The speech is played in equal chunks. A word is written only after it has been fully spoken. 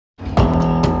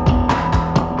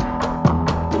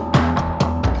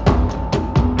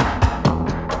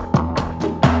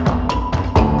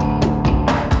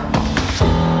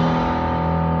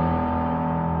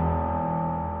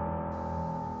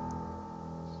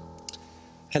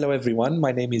Hello, everyone.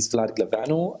 My name is Vlad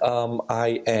Glăveanu.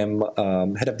 I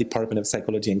am head of Department of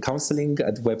Psychology and Counseling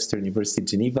at Webster University,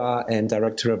 Geneva, and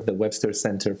director of the Webster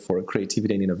Center for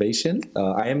Creativity and Innovation.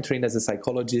 I am trained as a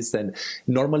psychologist, and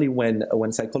normally when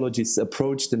psychologists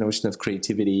approach the notion of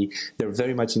creativity, they're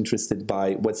very much interested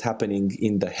by what's happening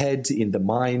in the head, in the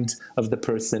mind of the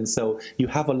person. So you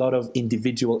have a lot of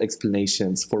individual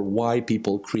explanations for why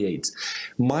people create.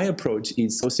 My approach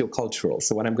is sociocultural.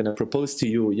 So what I'm going to propose to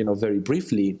you, very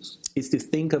briefly, is to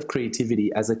think of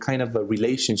creativity as a kind of a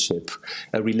relationship,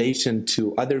 a relation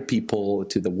to other people,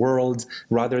 to the world,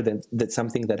 rather than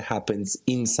something that happens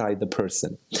inside the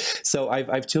person. So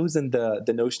I've chosen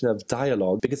the notion of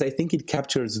dialogue because I think it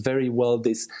captures very well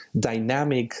this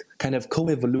dynamic kind of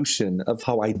co-evolution of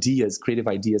how creative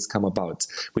ideas come about,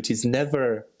 which is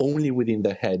never only within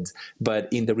the head, but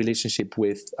in the relationship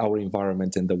with our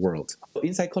environment and the world.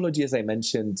 In psychology, as I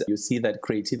mentioned, you see that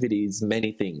creativity is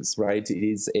many things, right?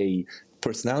 It is a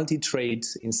personality trait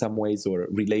in some ways, or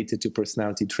related to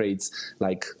personality traits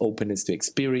like openness to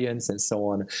experience and so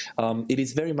on. It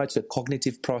is very much a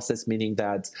cognitive process, meaning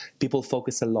that people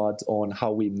focus a lot on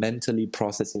how we mentally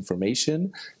process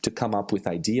information to come up with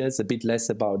ideas, a bit less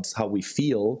about how we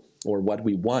feel or what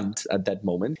we want at that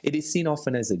moment. It is seen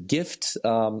often as a gift,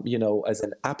 as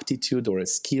an aptitude or a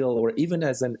skill, or even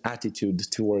as an attitude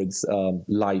towards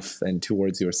life and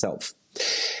towards yourself.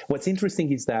 What's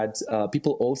interesting is that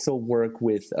people also work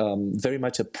with very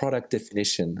much a product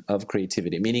definition of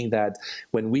creativity, meaning that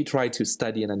when we try to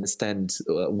study and understand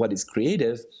what is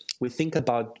creative, we think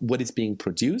about what is being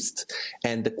produced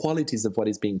and the qualities of what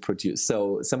is being produced.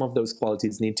 So some of those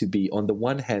qualities need to be, on the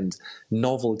one hand,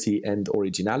 novelty and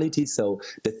originality. So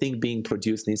the thing being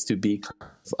produced needs to be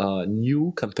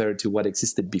new compared to what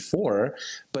existed before,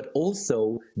 but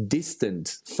also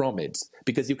distant from it,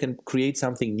 because you can create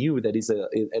something new that is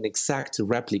an exact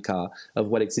replica of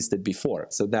what existed before.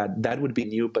 So that would be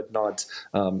new but not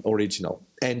original.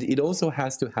 And it also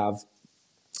has to have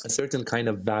a certain kind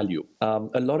of value.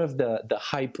 A lot of the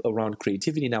hype around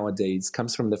creativity nowadays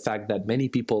comes from the fact that many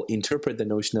people interpret the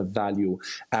notion of value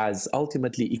as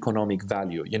ultimately economic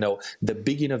value. The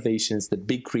big innovations, the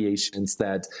big creations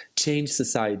that change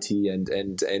society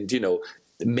and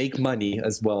make money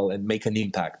as well and make an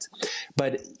impact.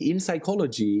 But in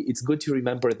psychology, it's good to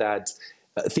remember that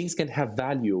things can have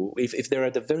value if they're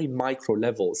at a very micro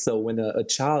level. So when a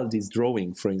child is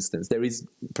drawing, for instance, there is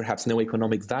perhaps no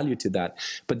economic value to that,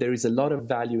 but there is a lot of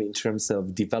value in terms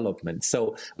of development.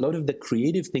 So a lot of the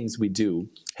creative things we do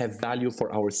have value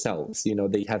for ourselves.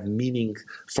 They have meaning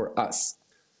for us.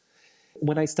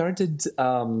 When I started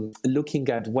looking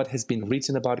at what has been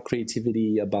written about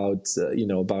creativity about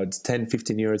 10,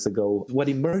 15 years ago, what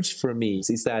emerged for me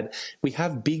is that we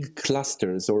have big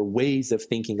clusters or ways of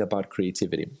thinking about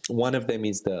creativity. One of them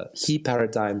is the he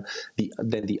paradigm,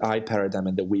 then the I paradigm,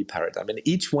 and the we paradigm. And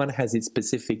each one has its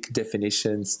specific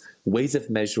definitions, ways of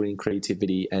measuring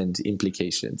creativity, and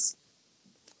implications.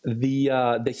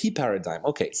 The he paradigm.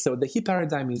 Okay, so the he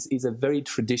paradigm is a very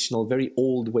traditional, very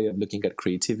old way of looking at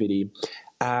creativity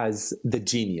as the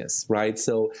genius, right?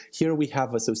 So here we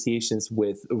have associations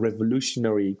with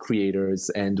revolutionary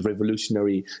creators and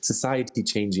revolutionary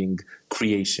society-changing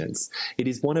creations. It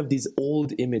is one of these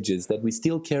old images that we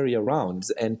still carry around,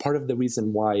 and part of the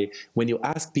reason why when you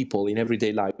ask people in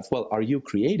everyday life, well, are you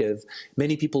creative?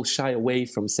 Many people shy away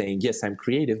from saying, yes, I'm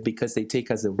creative, because they take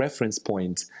as a reference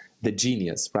point the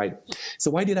genius, right?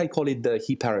 So why did I call it the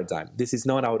he paradigm? This is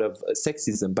not out of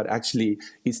sexism, but actually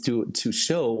is to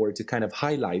show or to kind of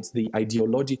highlight the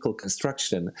ideological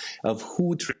construction of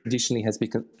who traditionally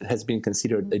has been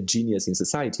considered a genius in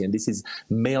society. And this is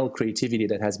male creativity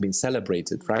that has been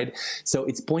celebrated, right? So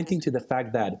it's pointing to the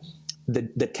fact that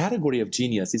the category of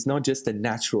genius is not just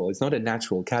it's not a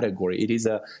natural category. It is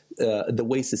the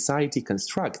way society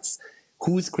constructs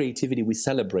whose creativity we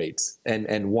celebrate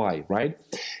and why, right?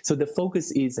 So the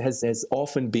focus has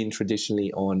often been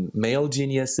traditionally on male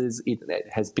geniuses. It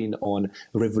has been on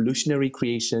revolutionary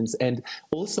creations, and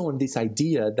also on this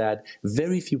idea that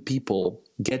very few people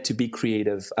get to be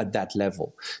creative at that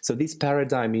level. So this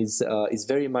paradigm is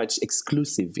very much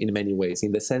exclusive in many ways,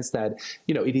 in the sense that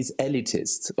it is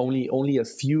elitist. Only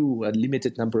a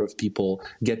limited number of people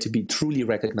get to be truly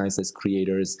recognized as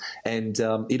creators, and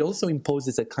it also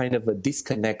imposes a kind of a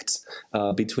disconnect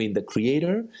between the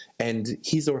creator and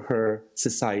his or her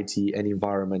society and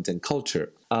environment and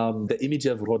culture. The image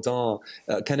of Rodin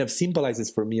kind of symbolizes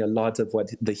for me a lot of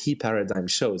what the he paradigm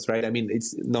shows, right? I mean,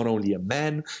 it's not only a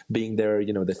man being there,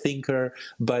 the thinker,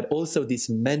 but also this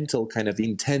mental kind of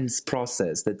intense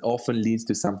process that often leads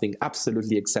to something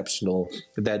absolutely exceptional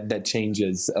that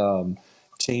changes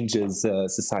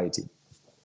society.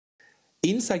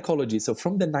 In psychology, so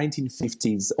from the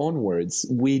 1950s onwards,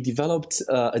 we developed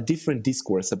a different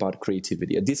discourse about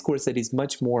creativity, a discourse that is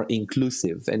much more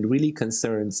inclusive and really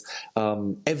concerns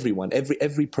everyone.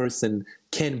 Every person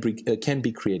can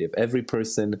be creative. Every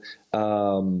person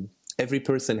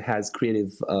has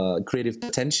creative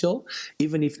potential,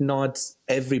 even if not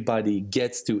everybody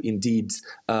gets to indeed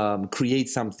create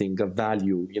something of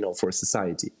value, for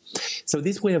society. So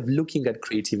this way of looking at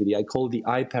creativity, I call the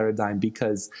I paradigm,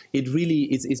 because it really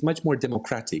is much more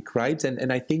democratic, right?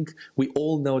 And I think we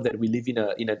all know that we live in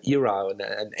an era,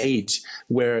 an age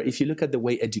where, if you look at the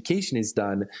way education is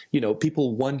done,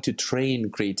 people want to train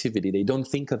creativity. They don't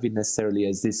think of it necessarily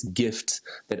as this gift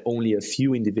that only a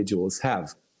few individuals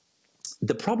have.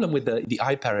 The problem with the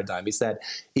I paradigm is that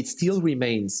it still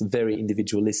remains very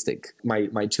individualistic.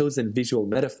 My chosen visual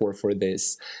metaphor for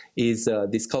this is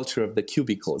this culture of the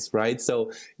cubicles, right?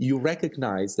 So you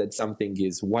recognize that something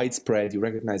is widespread. You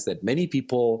recognize that many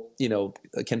people,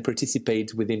 can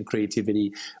participate within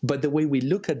creativity. But the way we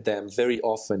look at them very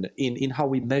often in how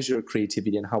we measure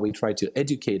creativity and how we try to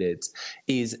educate it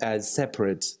is as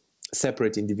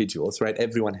separate individuals, right?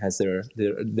 Everyone has their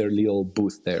little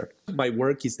booth there. My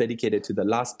work is dedicated to the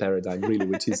last paradigm, really,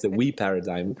 which is the we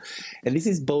paradigm. And this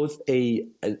is both a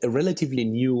relatively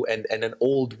new and an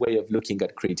old way of looking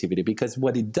at creativity, because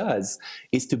what it does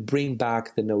is to bring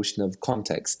back the notion of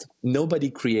context. Nobody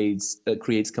creates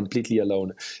completely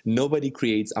alone. Nobody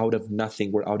creates out of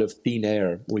nothing or out of thin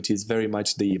air, which is very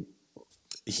much the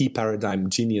he paradigm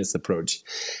genius approach.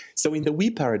 So in the we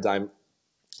paradigm,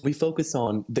 we focus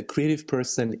on the creative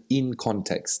person in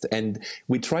context, and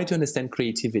we try to understand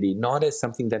creativity not as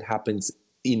something that happens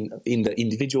in the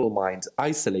individual mind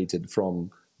isolated from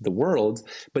the world,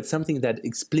 but something that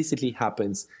explicitly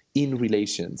happens in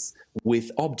relations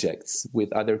with objects,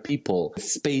 with other people,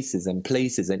 spaces and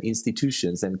places and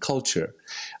institutions and culture.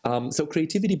 So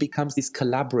creativity becomes this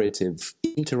collaborative,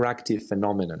 interactive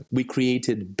phenomenon. We create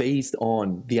it based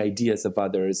on the ideas of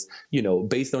others,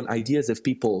 based on ideas of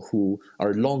people who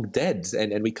are long dead,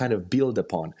 and we kind of build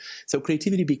upon. So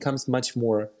creativity becomes much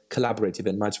more collaborative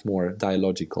and much more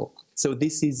dialogical. So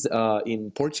this is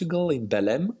in Portugal, in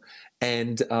Belém.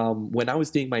 And when I was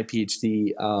doing my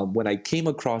PhD, when I came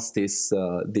across this,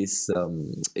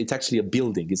 it's actually a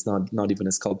building. It's not even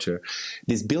a sculpture.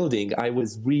 This building, I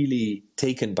was really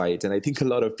taken by it, and I think a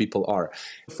lot of people are.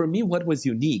 For me, what was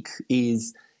unique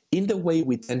is, in the way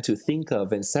we tend to think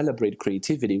of and celebrate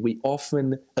creativity, we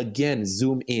often, again,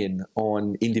 zoom in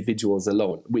on individuals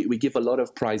alone. We give a lot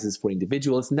of prizes for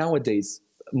individuals. Nowadays,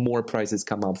 more prizes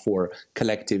come up for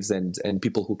collectives and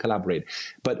people who collaborate.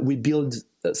 But we build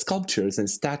sculptures and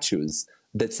statues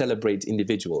that celebrate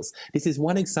individuals. This is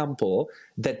one example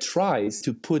that tries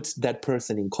to put that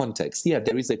person in context. Yeah,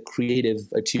 there is a creative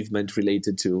achievement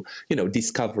related to,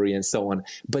 discovery and so on.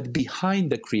 But behind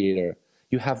the creator,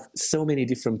 you have so many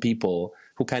different people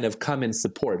who kind of come and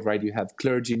support, right? You have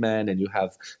clergymen and you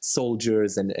have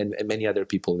soldiers and many other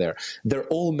people there. They're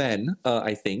all men,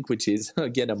 I think, which is,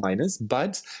 again, a minus,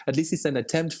 but at least it's an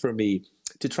attempt for me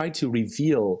to try to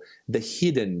reveal the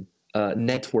hidden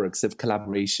networks of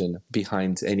collaboration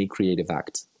behind any creative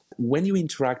act. When you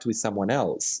interact with someone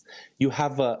else, you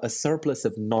have a surplus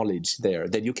of knowledge there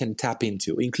that you can tap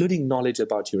into, including knowledge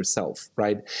about yourself,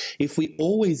 right? If we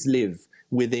always live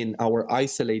within our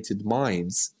isolated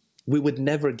minds, we would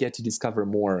never get to discover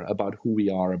more about who we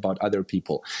are, about other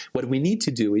people. What we need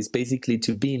to do is basically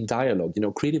to be in dialogue.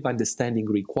 Creative understanding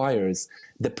requires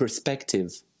the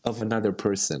perspective of another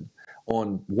person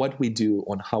on what we do,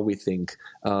 on how we think,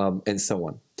 and so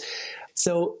on.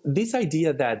 So this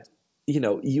idea that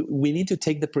we need to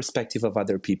take the perspective of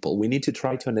other people. We need to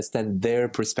try to understand their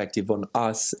perspective on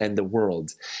us and the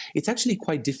world. It's actually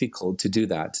quite difficult to do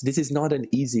that. This is not an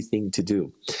easy thing to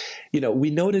do. We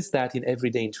notice that in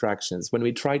everyday interactions, when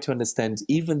we try to understand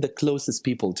even the closest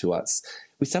people to us,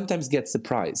 we sometimes get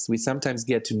surprised. We sometimes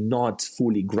get to not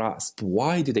fully grasp,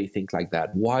 why do they think like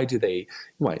that? Why do they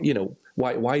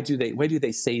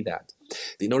say that?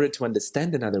 In order to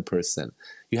understand another person,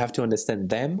 you have to understand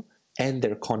them and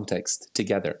their context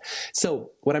together.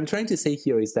 So what I'm trying to say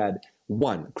here is that,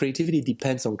 one, creativity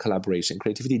depends on collaboration.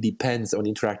 Creativity depends on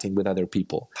interacting with other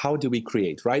people. How do we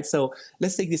create, right? So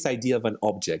let's take this idea of an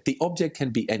object. The object can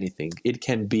be anything. It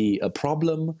can be a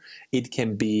problem. It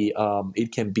can be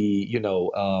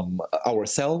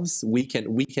ourselves. We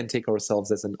can take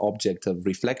ourselves as an object of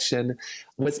reflection.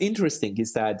 What's interesting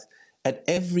is that at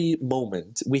every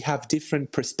moment, we have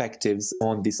different perspectives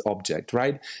on this object,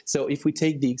 right? So if we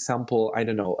take the example, I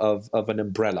don't know, of an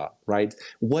umbrella, right?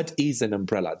 What is an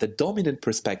umbrella? The dominant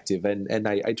perspective, and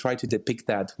I try to depict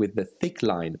that with the thick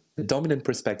line, the dominant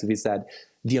perspective is that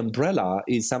the umbrella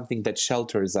is something that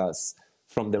shelters us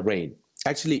from the rain.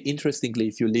 Actually, interestingly,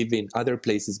 if you live in other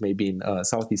places, maybe in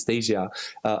Southeast Asia,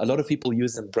 a lot of people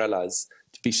use umbrellas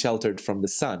to be sheltered from the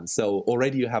sun. So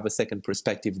already you have a second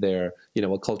perspective there,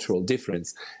 a cultural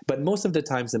difference. But most of the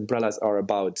times, umbrellas are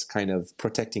about kind of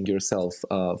protecting yourself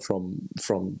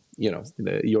from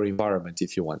your environment,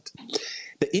 if you want.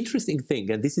 The interesting thing,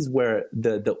 and this is where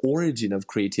the origin of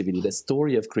creativity, the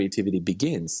story of creativity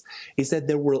begins, is that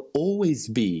there will always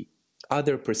be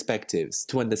other perspectives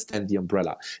to understand the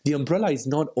umbrella. The umbrella is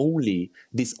not only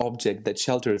this object that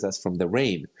shelters us from the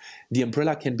rain. The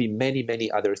umbrella can be many, many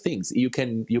other things. You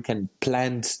can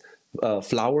plant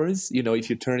flowers, if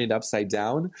you turn it upside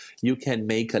down. You can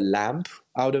make a lamp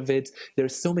out of it.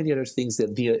 There's so many other things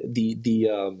that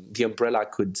the umbrella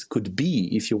could be,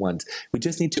 if you want. We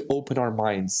just need to open our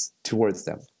minds towards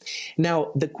them.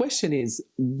 Now, the question is,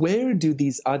 where do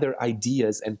these other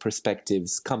ideas and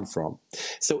perspectives come from?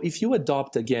 So if you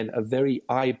adopt, again, a very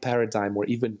I paradigm or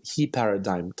even he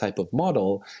paradigm type of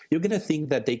model, you're going to think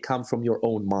that they come from your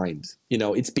own mind.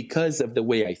 It's because of the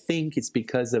way I think. It's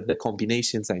because of the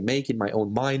combinations I make in my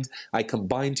own mind. I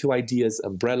combine two ideas,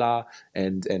 umbrella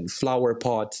and flower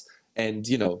pot, and,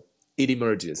 it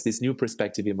emerges. This new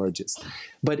perspective emerges.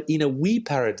 But in a we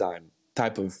paradigm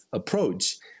type of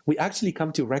approach, we actually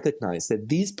come to recognize that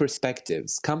these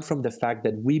perspectives come from the fact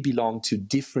that we belong to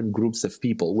different groups of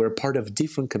people. We're part of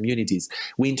different communities.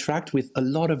 We interact with a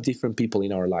lot of different people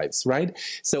in our lives, right?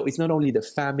 So it's not only the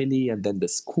family and then the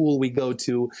school we go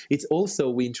to, it's also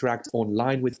we interact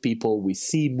online with people, we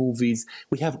see movies,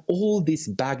 we have all this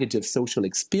baggage of social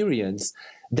experience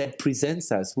that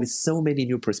presents us with so many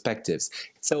new perspectives.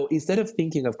 So instead of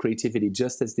thinking of creativity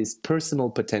just as this personal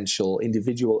potential,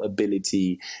 individual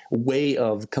ability, way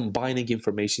of combining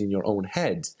information in your own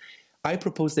head, I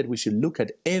propose that we should look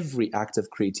at every act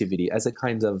of creativity as a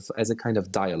kind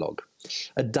of dialogue,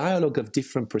 a dialogue of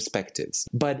different perspectives.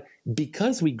 But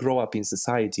because we grow up in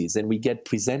societies and we get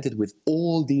presented with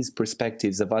all these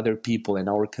perspectives of other people and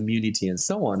our community and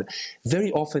so on,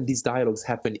 very often these dialogues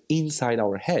happen inside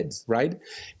our heads, right?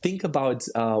 Think about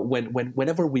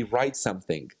whenever we write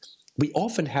something, we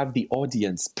often have the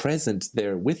audience present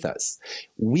there with us.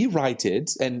 We write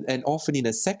it, and often in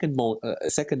a second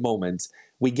moment,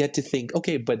 we get to think,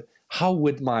 okay, but how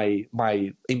would my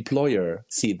employer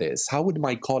see this? How would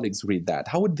my colleagues read that?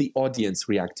 How would the audience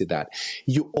react to that?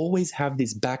 You always have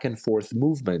this back and forth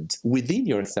movement within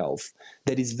yourself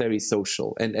that is very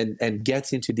social and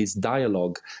gets into this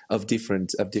dialogue of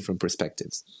different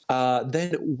perspectives.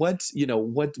 Then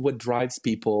what drives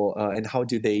people and how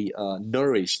do they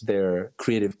nourish their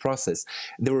creative process?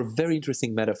 There were very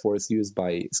interesting metaphors used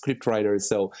by scriptwriters.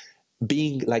 So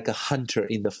being like a hunter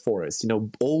in the forest,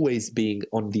 always being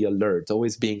on the alert,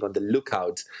 always being on the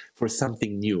lookout for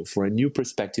something new, for a new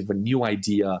perspective, a new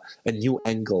idea, a new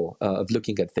angle of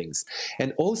looking at things.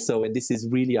 And also, and this is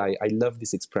really, I love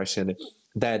this expression,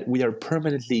 that we are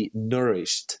permanently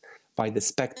nourished by the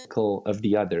spectacle of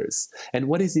the others. And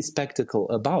what is this spectacle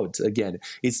about? Again,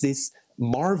 it's this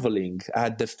marveling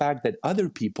at the fact that other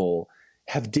people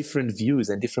have different views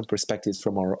and different perspectives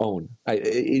from our own.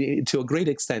 To a great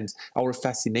extent, our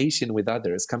fascination with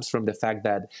others comes from the fact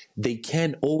that they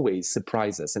can always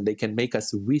surprise us and they can make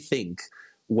us rethink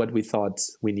what we thought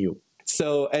we knew.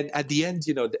 So, and at the end,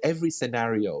 every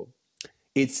scenario,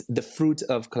 it's the fruit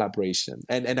of collaboration.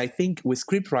 And I think with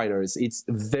scriptwriters, it's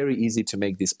very easy to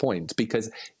make this point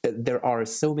because there are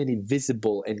so many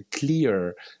visible and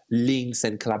clear links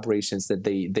and collaborations that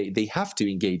they have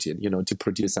to engage in, to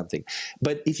produce something.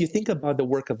 But if you think about the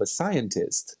work of a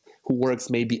scientist who works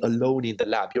maybe alone in the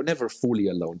lab, you're never fully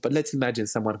alone, but let's imagine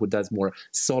someone who does more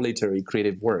solitary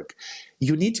creative work.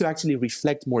 You need to actually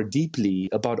reflect more deeply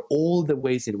about all the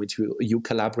ways in which you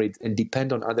collaborate and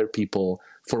depend on other people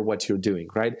for what you're doing,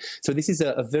 right? So this is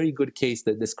a very good case,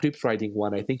 that the script writing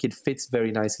one. I think it fits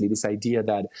very nicely, this idea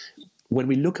that when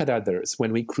we look at others,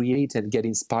 when we create and get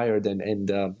inspired and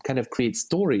kind of create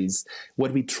stories,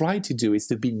 what we try to do is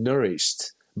to be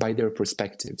nourished by their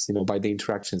perspectives, by the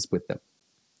interactions with them.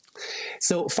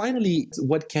 So finally,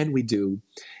 what can we do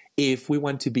if we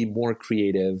want to be more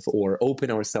creative or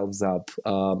open ourselves up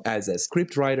as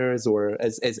script writers or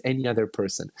as any other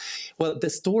person? Well, the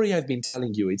story I've been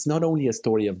telling you, it's not only a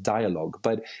story of dialogue,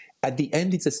 but at the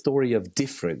end, it's a story of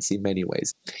difference in many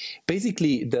ways.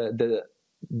 Basically, the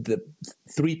the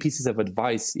three pieces of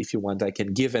advice, if you want, I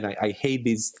can give, and I hate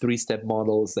these 3-step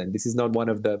models, and this is not one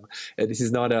of them. This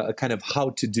is not a kind of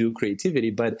how to do creativity,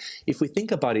 but if we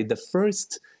think about it, the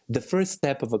first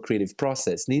step of a creative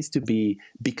process needs to be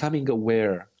becoming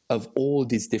aware of all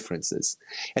these differences.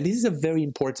 And this is a very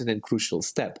important and crucial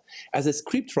step. As a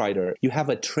scriptwriter, you have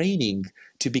a training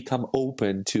to become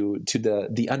open to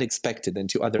the unexpected and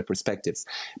to other perspectives.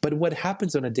 But what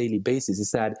happens on a daily basis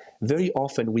is that very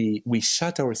often we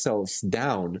shut ourselves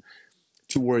down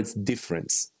towards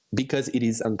difference because it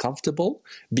is uncomfortable,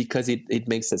 because it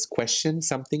makes us question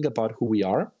something about who we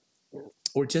are,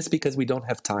 or just because we don't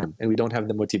have time and we don't have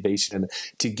the motivation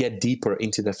to get deeper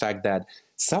into the fact that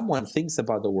someone thinks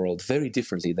about the world very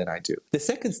differently than I do. The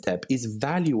second step is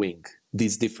valuing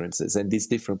these differences and these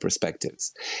different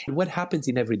perspectives. And what happens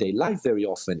in everyday life very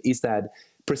often is that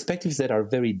perspectives that are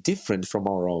very different from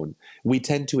our own, we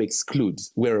tend to exclude.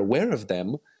 We're aware of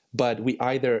them, but we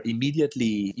either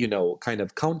immediately, kind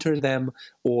of counter them,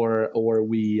 or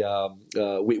we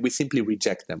simply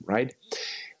reject them, right?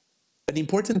 An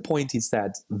important point is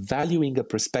that valuing a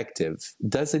perspective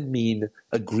doesn't mean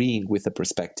agreeing with a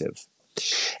perspective.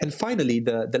 And finally,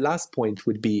 the last point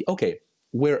would be, okay,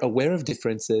 we're aware of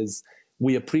differences,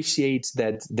 we appreciate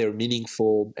that they're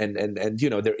meaningful and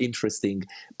they're interesting,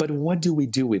 but what do we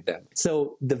do with them?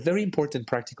 So the very important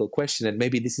practical question, and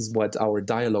maybe this is what our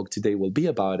dialogue today will be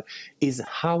about, is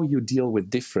how you deal with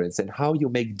difference and how you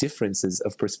make differences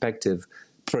of perspective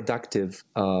productive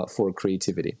for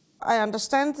creativity. I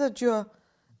understand that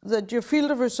your field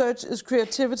of research is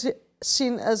creativity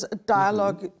seen as a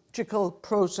dialogical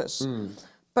process.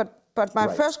 But my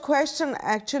first question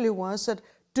actually was that,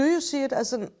 do you see it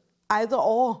as an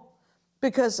either-or?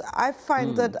 Because I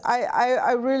find that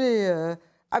I really,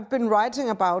 I've been writing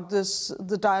about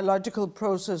the dialogical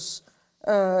process,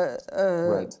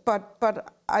 right.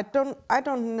 but I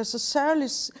don't necessarily,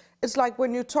 it's like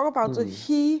when you talk about the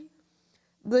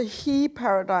he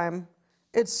paradigm,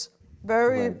 it's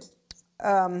very,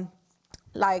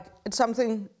 like, it's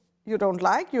something you don't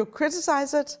like, you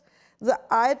criticize it. The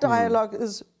I dialogue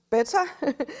is better,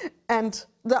 and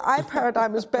the I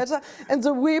paradigm is better, and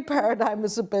the we paradigm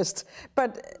is the best.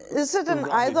 But is it an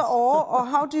either-or, or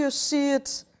how do you see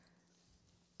it?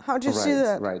 How do you see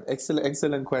that? Right.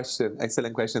 Excellent question.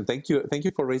 Excellent question. Thank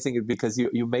you for raising it, because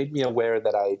you made me aware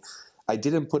that I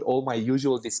didn't put all my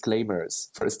usual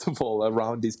disclaimers, first of all,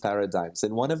 around these paradigms.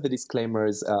 And one of the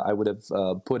disclaimers I would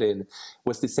have put in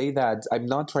was to say that I'm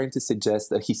not trying to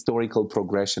suggest a historical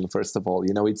progression, first of all.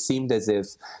 It seemed as if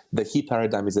the he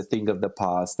paradigm is a thing of the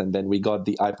past, and then we got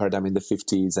the I paradigm in the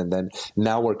 50s, and then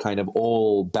now we're kind of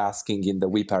all basking in the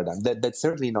we paradigm. That's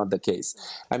certainly not the case.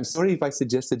 I'm sorry if I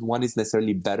suggested one is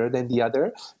necessarily better than the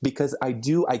other, because I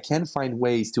can find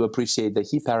ways to appreciate the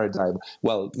he paradigm,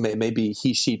 well, maybe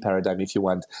he-she paradigm, if you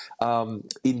want,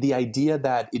 in the idea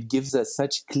that it gives us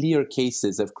such clear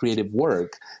cases of creative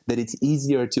work that it's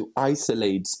easier to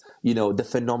isolate, the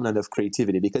phenomenon of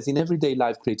creativity, because in everyday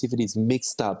life, creativity is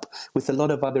mixed up with a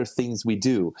lot of other things we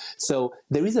do. So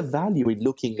there is a value in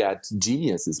looking at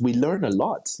geniuses. We learn a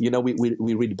lot.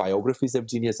 We read biographies of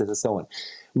geniuses and so on.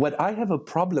 What I have a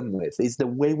problem with is the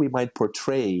way we might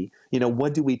portray,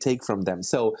 what do we take from them?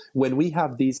 So when we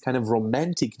have these kind of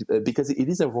romantic, because it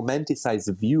is a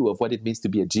romanticized view of what it means to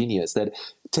be a genius that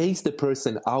takes the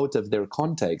person out of their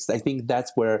context, I think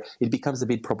that's where it becomes a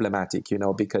bit problematic,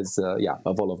 because,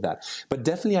 of all of that. But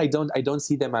definitely I don't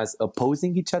see them as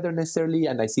opposing each other necessarily,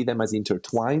 and I see them as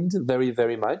intertwined very,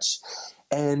 very much.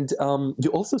 And you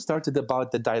also started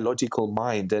about the dialogical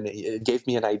mind, and it gave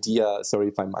me an idea. Sorry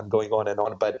if I'm going on and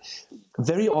on, but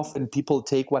very often people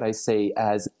take what I say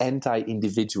as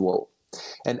anti-individual.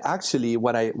 And actually,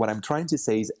 what I'm trying to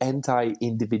say is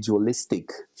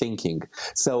anti-individualistic thinking.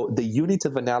 So the unit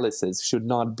of analysis should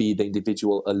not be the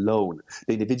individual alone.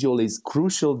 The individual is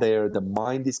crucial there, the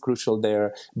mind is crucial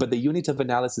there, but the unit of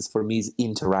analysis for me is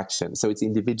interaction. So it's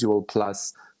individual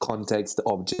plus context,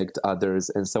 object, others,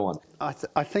 and so on.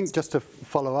 I think just to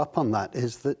follow up on that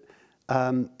is that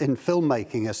in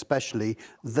filmmaking especially,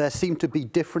 there seem to be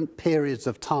different periods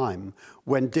of time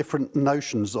when different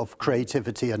notions of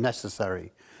creativity are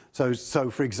necessary. So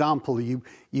for example, you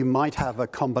might have a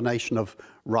combination of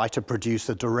writer,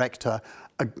 producer, director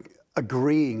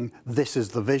agreeing this is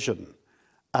the vision.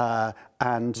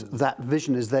 And that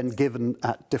vision is then given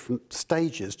at different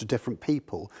stages to different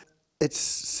people. It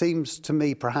seems to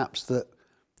me perhaps that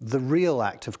the real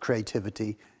act of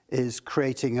creativity is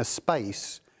creating a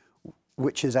space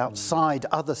which is outside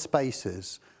other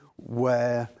spaces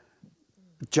where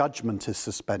judgment is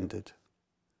suspended.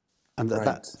 And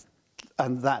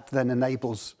that then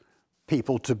enables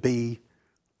people to be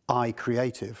I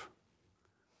creative.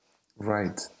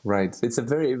 Right, right. It's a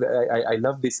very, I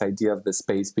love this idea of the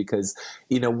space because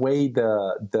in a way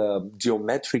the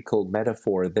geometrical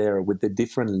metaphor there with the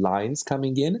different lines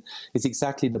coming in is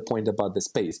exactly the point about the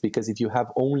space, because if you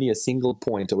have only a single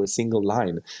point or a single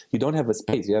line, you don't have a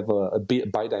space, you have a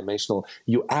bidimensional,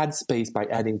 you add space by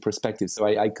adding perspective. So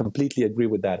I completely agree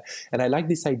with that. And I like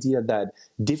this idea that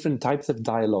different types of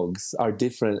dialogues are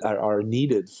different, are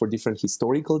needed for different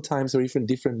historical times or even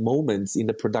different moments in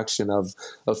the production of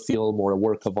film or a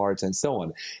work of art and so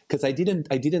on, because I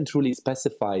didn't really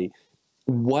specify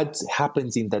what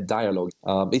happens in that dialogue.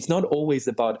 It's not always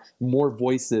about more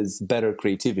voices, better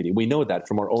creativity. We know that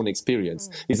from our own experience.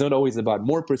 It's not always about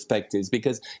more perspectives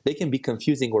because they can be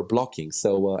confusing or blocking.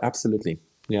 So absolutely,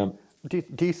 yeah.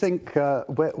 Do you think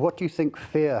what do you think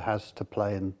fear has to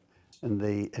play in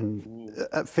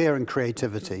fear and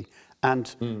creativity,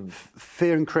 and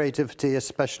fear and creativity,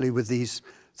 especially with these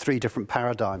three different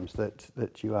paradigms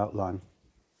that you outline?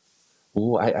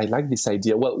 Oh, I like this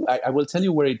idea. Well, I will tell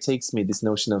you where it takes me, this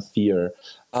notion of fear.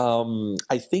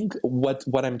 I think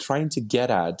what I'm trying to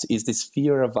get at is this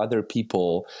fear of other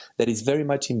people that is very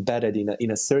much embedded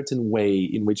in a certain way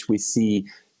in which we see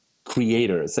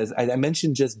creators. As I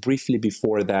mentioned just briefly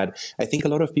before that, I think a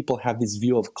lot of people have this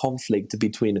view of conflict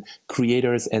between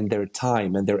creators and their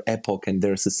time and their epoch and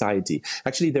their society.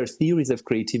 Actually, there are theories of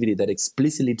creativity that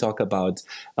explicitly talk about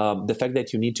the fact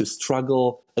that you need to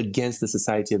struggle against the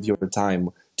society of your time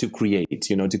to create,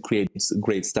 to create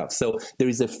great stuff. So there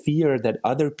is a fear that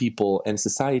other people and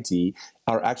society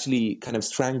are actually kind of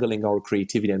strangling our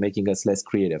creativity and making us less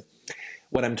creative.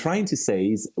 What I'm trying to say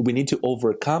is we need to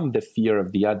overcome the fear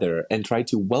of the other and try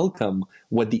to welcome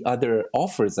what the other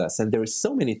offers us. And there are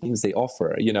so many things they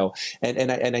offer,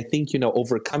 and I think,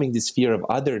 overcoming this fear of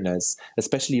otherness,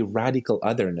 especially radical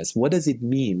otherness. What does it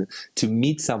mean to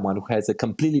meet someone who has a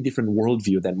completely different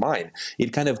worldview than mine?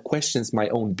 It kind of questions my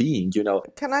own being,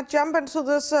 Can I jump into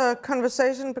this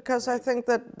conversation? Because I think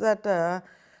that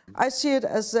I see it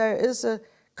as there is a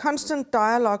constant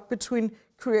dialogue between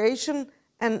creation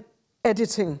and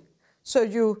editing. So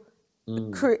you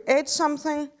create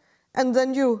something and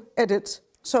then you edit.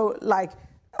 So like,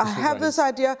 I have this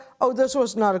idea, this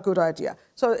was not a good idea.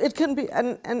 So it can be,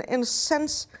 and in a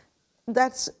sense,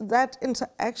 that's that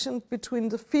interaction between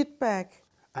the feedback,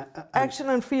 action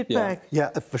and feedback. Yeah,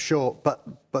 for sure. But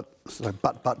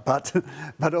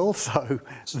also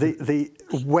the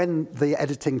when the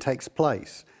editing takes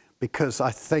place, because I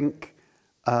think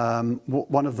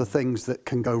one of the things that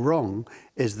can go wrong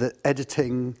is that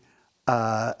editing,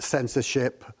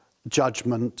 censorship,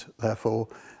 judgment, therefore,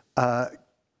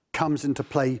 comes into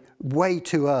play way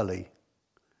too early.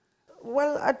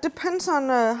 Well, it depends on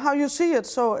how you see it.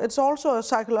 So it's also a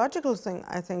psychological thing,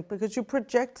 I think, because you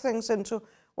project things into,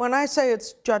 when I say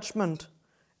it's judgment,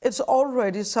 it's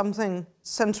already something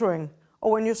censoring.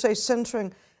 Or when you say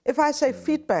censoring, if I say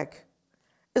feedback,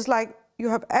 it's like, you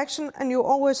have action, and you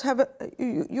always have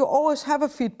a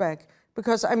feedback,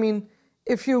 because I mean,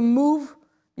 if you move,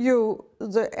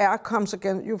 the air comes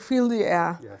again. You feel the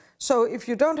air. Yes. So if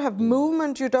you don't have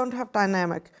movement, you don't have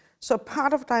dynamic. So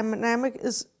part of dynamic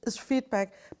is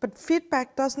feedback, but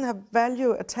feedback doesn't have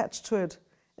value attached to it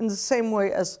in the same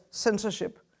way as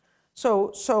censorship.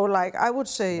 So like I would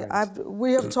say,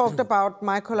 we have talked about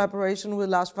my collaboration with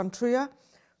Lars von Trier,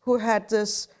 who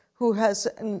has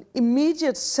an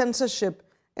immediate censorship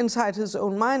inside his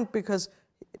own mind because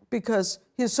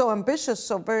he's so ambitious.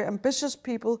 So very ambitious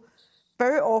people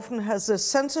very often has a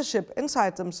censorship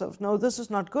inside themselves. No, this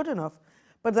is not good enough.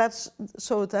 But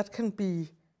that can be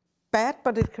bad,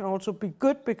 but it can also be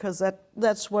good, because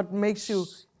that's what makes you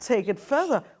take it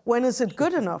further. When is it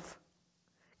good enough?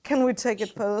 Can we take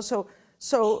it further?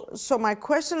 So my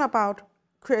question about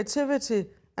creativity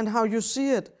and how you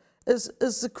see it is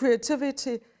the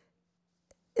creativity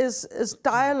is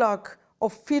dialogue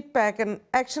of feedback and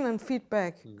action and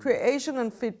feedback, creation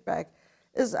and feedback.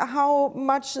 Is how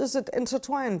much is it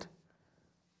intertwined?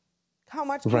 How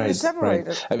much can you separate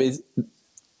it? I mean,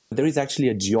 there is actually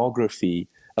a geography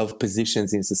of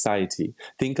positions in society.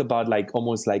 Think about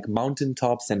almost like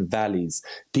mountaintops and valleys.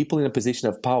 People in a position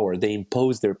of power, they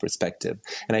impose their perspective.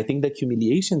 And I think that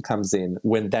humiliation comes in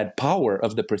when that power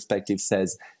of the perspective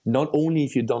says, not only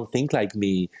if you don't think like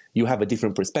me, you have a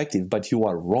different perspective, but you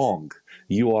are wrong.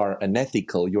 You are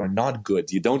unethical. You are not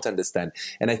good. You don't understand.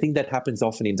 And I think that happens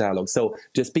often in dialogue. So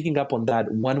just picking up on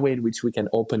that, one way in which we can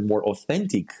open more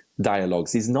authentic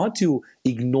dialogues is not to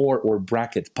ignore or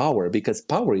bracket power, because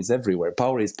power is everywhere.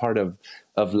 Power is part of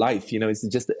life. It's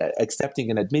just accepting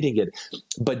and admitting it.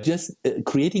 But just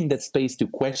creating that space to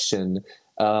question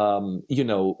you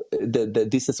know, the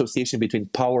disassociation between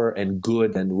power and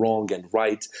good and wrong and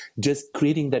right, just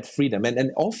creating that freedom.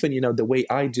 And often, you know, the way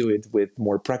I do it with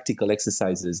more practical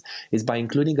exercises is by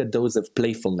including a dose of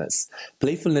playfulness.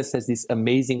 Playfulness has this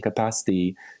amazing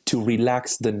capacity to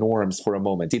relax the norms for a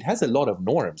moment. It has a lot of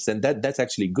norms, and that's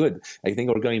actually good. I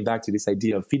think we're going back to this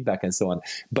idea of feedback and so on.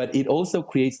 But it also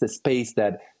creates the space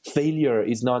that failure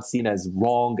is not seen as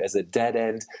wrong, as a dead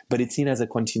end, but it's seen as a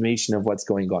continuation of what's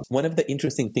going on. One of the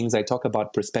interesting things I talk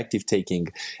about perspective taking,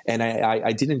 and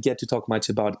I didn't get to talk much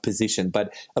about position,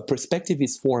 but a perspective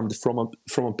is formed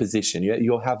from a position.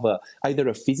 You'll have either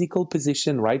a physical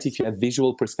position, right? If you have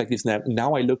visual perspectives,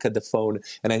 now I look at the phone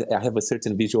and I have a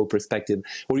certain visual perspective,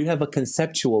 or you have a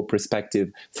conceptual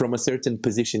perspective from a certain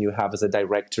position you have as a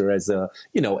director, as a,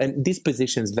 you know, and these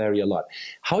positions vary a lot.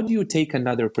 How do you take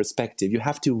another perspective? You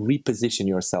have to reposition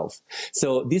yourself.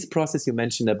 So this process you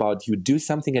mentioned about you do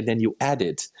something and then you add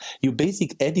it. Your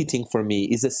basic editing for me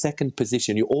is a second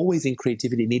position. You always in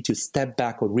creativity need to step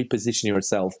back or reposition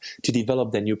yourself to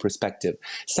develop the new perspective.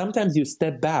 Sometimes you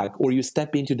step back or you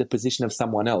step into the position of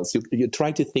someone else. You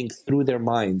try to think through their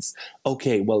minds.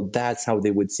 Okay, well, that's how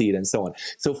they would see it and so on.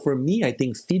 So for me, I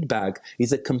think feedback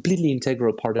is a completely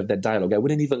integral part of that dialogue. I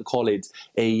wouldn't even call it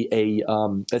a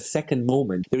second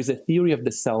moment. There is a theory of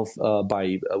the self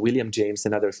by William James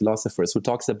and other philosophers who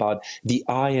talks about the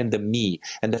I and the me,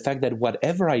 and the fact that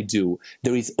whatever I do,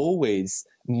 there is always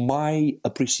my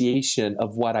appreciation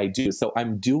of what I do. So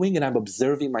I'm doing and I'm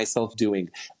observing myself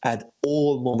doing at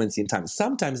all moments in time.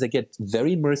 Sometimes I get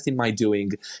very immersed in my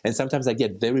doing, and sometimes I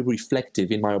get very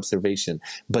reflective in my observation.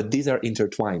 But these are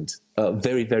intertwined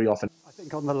very, very often. I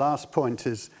think on the last point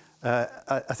is,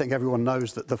 I think everyone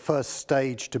knows that the first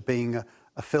stage to being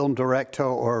a film director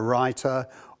or a writer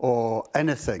or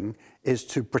anything is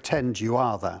to pretend you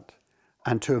are that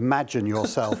and to imagine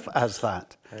yourself as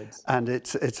that. Right. And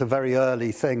it's a very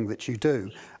early thing that you do.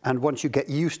 And once you get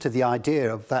used to the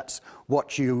idea of that's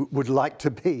what you would like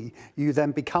to be, you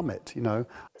then become it, you know.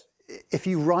 If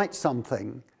you write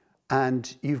something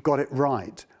and you've got it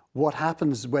right, what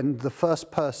happens when the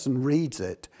first person reads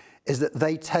it is that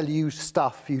they tell you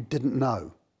stuff you didn't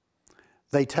know.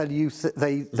 They tell you,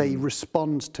 they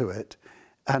respond to it,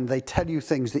 and they tell you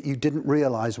things that you didn't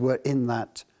realize were in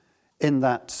that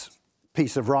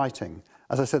piece of writing.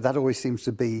 As I said, that always seems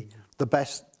to be the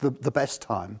best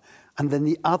time. And then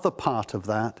the other part of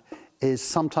that is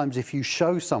sometimes if you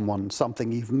show someone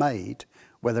something you've made,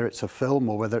 whether it's a film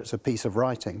or whether it's a piece of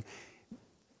writing,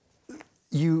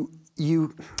 you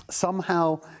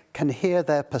somehow can hear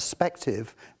their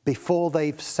perspective before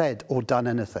they've said or done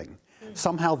anything.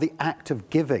 Somehow the act of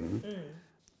giving,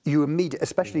 you immediately,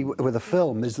 especially with a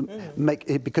film, is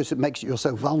because it makes you're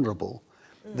so vulnerable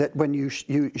that when you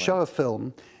show a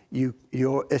film,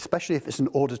 you're especially if it's an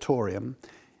auditorium,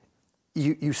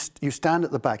 you stand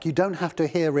at the back. You don't have to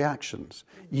hear reactions.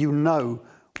 You know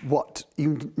what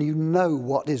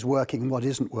what is working and what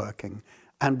isn't working,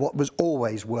 and what was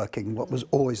always working, what was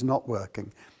always not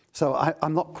working. So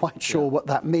I'm not quite sure what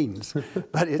that means,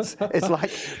 but it's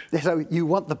like, so you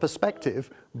want the perspective,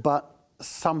 but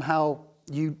somehow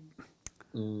you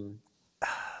knew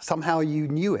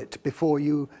it before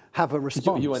you have a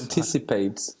response. You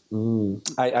anticipate.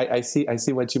 I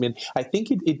see what you mean. I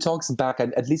think it talks back,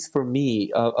 at least for me,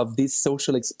 of this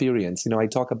social experience. You know, I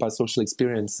talk about social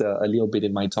experience a little bit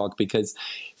in my talk, because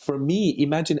for me,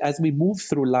 imagine as we move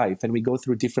through life and we go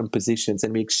through different positions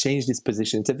and we exchange this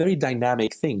position, it's a very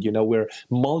dynamic thing. You know, we're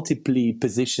multiply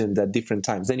positioned at different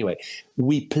times. Anyway,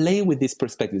 we play with these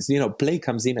perspectives. You know, play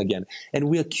comes in again, and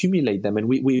we accumulate them, and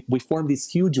we form this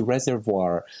huge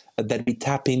reservoir that we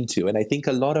tap into. And I think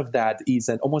a lot of that is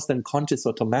an almost unconscious,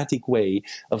 automatic way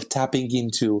of tapping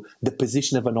into the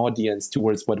position of an audience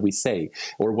towards what we say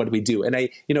or what we do. And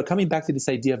coming back to this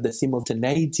idea of the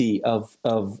simultaneity of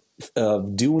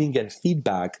doing and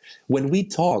feedback, when we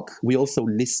talk, we also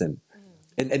listen.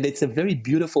 And it's a very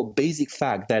beautiful basic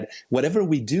fact that whatever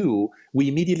we do, we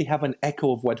immediately have an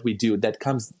echo of what we do that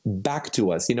comes back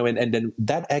to us, you know, and then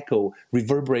that echo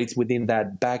reverberates within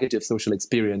that baggage of social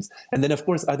experience. And then, of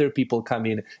course, other people come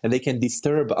in and they can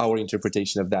disturb our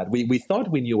interpretation of that. We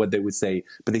thought we knew what they would say,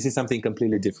 but this is something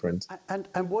completely different. And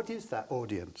what is that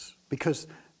audience? Because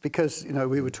you know,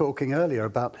 we were talking earlier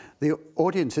about the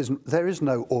audience. There is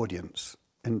no audience.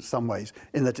 In some ways,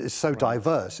 in that it's so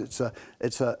diverse, it's a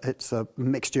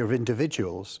mixture of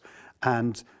individuals,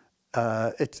 and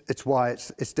it's why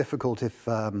it's difficult if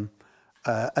you're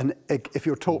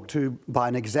talked to by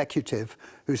an executive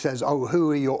who says, "Oh,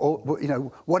 who are your, you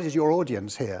know, what is your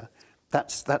audience here?"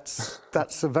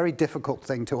 That's a very difficult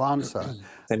thing to answer.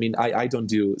 I mean, I don't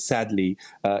do, sadly,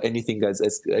 anything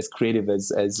as creative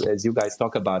as you guys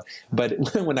talk about. But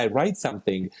when I write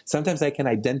something, sometimes I can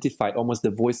identify almost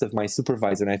the voice of my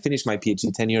supervisor. And I finished my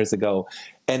PhD 10 years ago,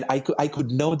 and I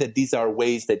could know that these are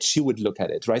ways that she would look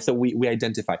at it, right? So we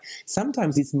identify.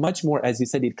 Sometimes it's much more, as you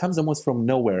said, it comes almost from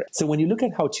nowhere. So when you look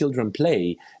at how children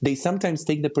play, they sometimes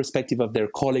take the perspective of their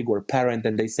colleague or parent,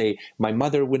 and they say, my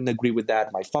mother wouldn't agree with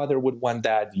that, my father would want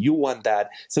that, you want that.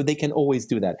 So they can always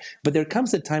do that. But there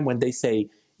comes a time when they say,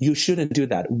 you shouldn't do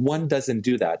that. One doesn't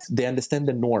do that. They understand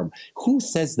the norm. Who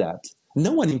says that?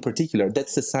 No one in particular.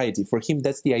 That's society. For him,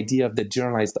 that's the idea of the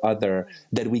generalized other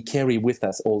that we carry with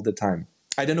us all the time.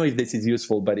 I don't know if this is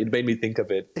useful, but it made me think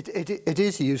of it. It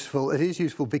is useful. It is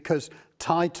useful because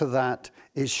tied to that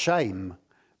is shame.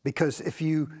 Because if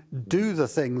you do the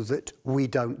things that we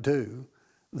don't do,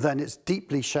 then it's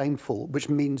deeply shameful, which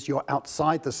means you're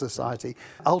outside the society.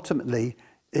 Ultimately,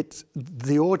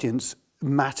 the audience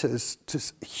matters to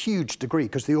a huge degree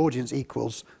because the audience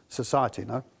equals society,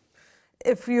 no?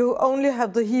 If you only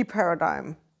have the he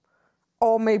paradigm,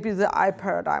 or maybe the I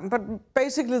paradigm, but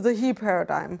basically the he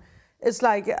paradigm, it's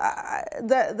like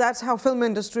that's how film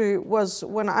industry was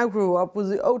when I grew up, with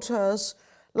the auteurs.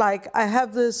 Like I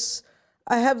have this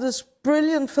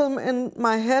brilliant film in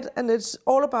my head, and it's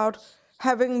all about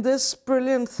having this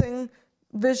brilliant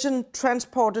vision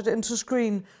transported into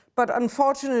screen. But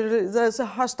unfortunately, there's a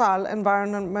hostile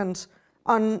environment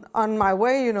on my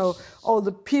way, you know, all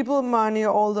the people money,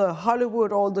 all the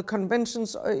Hollywood, all the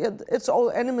conventions, it's all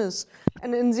enemies.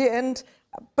 And in the end,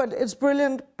 but it's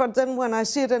brilliant, but then when I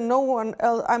see it and no one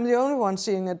else, I'm the only one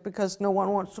seeing it because no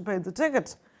one wants to pay the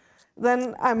ticket,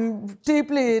 then I'm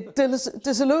deeply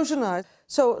disillusioned.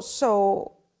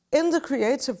 So in the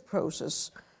creative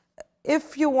process,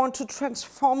 if you want to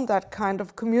transform that kind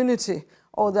of community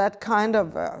or that kind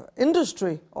of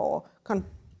industry or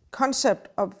concept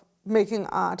of making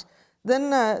art,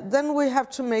 then we have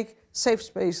to make safe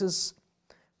spaces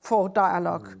for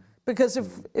dialogue. Because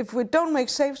if we don't make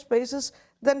safe spaces,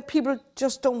 then people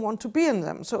just don't want to be in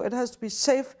them. So it has to be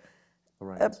safe,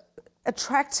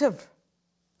 attractive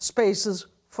spaces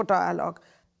for dialogue.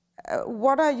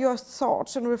 What are your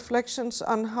thoughts and reflections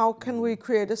on how can we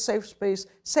create a safe space,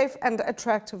 safe and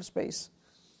attractive space,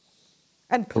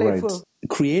 and playful? Right.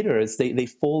 Creators, they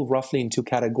fall roughly in two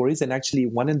categories, and actually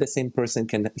one and the same person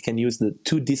can use the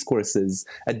two discourses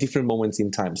at different moments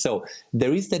in time. So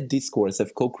there is that discourse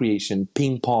of co-creation,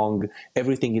 ping pong,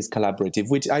 everything is collaborative,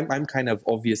 which I'm kind of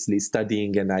obviously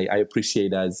studying, and I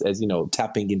appreciate as you know,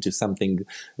 tapping into something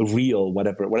real,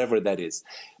 whatever that is.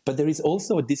 But there is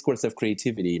also a discourse of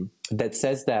creativity that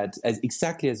says that,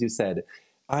 exactly as you said,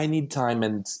 I need time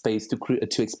and space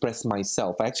to express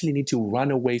myself. I actually need to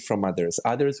run away from others.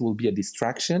 Others will be a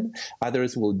distraction.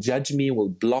 Others will judge me, will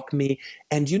block me.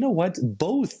 And you know what?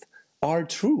 Both are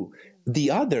true.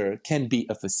 The other can be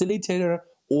a facilitator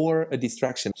or a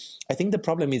distraction. I think the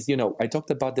problem is, you know, I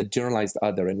talked about the generalized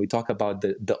other, and we talk about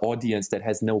the audience that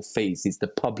has no face, it's the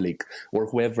public or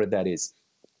whoever that is.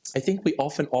 I think we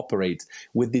often operate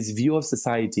with this view of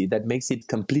society that makes it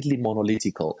completely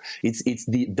monolithical. It's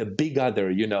the big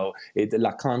other, you know.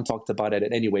 Lacan talked about it.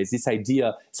 Anyways, this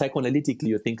idea, psychoanalytically,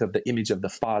 you think of the image of the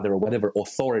father or whatever,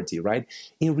 authority, right?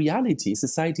 In reality,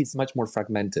 society is much more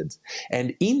fragmented.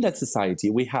 And in that society,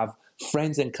 we have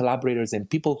friends and collaborators and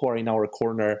people who are in our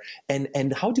corner.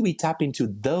 And how do we tap into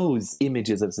those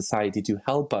images of society to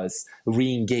help us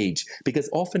re-engage? Because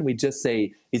often we just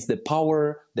say, it's the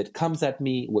power that comes at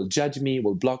me, will judge me,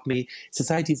 will block me.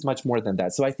 Society is much more than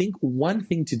that. So I think one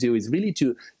thing to do is really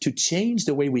to change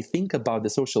the way we think about the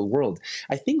social world.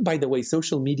 I think, by the way,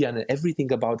 social media and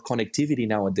everything about connectivity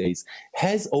nowadays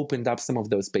has opened up some of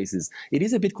those spaces. It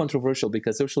is a bit controversial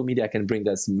because social media can bring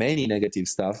us many negative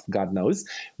stuff, God knows,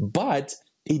 but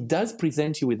it does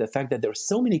present you with the fact that there are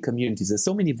so many communities and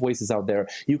so many voices out there.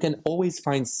 You can always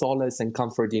find solace and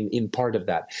comfort in part of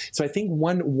that. So I think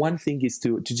one thing is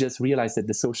to just realize that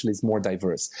the social is more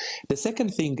diverse. The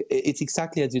second thing, it's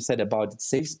exactly as you said about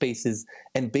safe spaces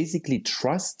and basically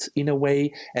trust in a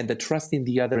way, and the trust in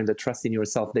the other and the trust in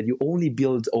yourself that you only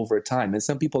build over time. And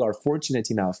some people are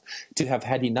fortunate enough to have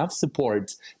had enough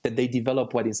support that they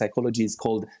develop what in psychology is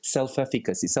called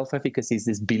self-efficacy. Self-efficacy is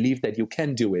this belief that you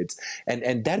can do it.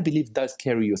 And that belief does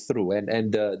carry you through.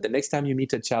 And the next time you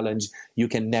meet a challenge, you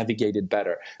can navigate it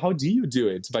better. How do you do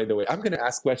it, by the way? I'm going to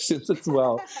ask questions as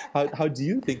well. How do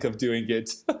you think of doing it?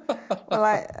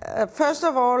 Well, first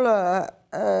of all,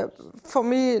 for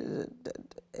me,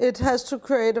 it has to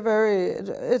create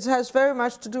it has very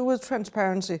much to do with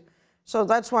transparency. So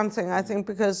that's one thing, I think,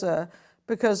 because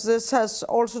because this has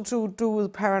also to do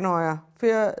with paranoia.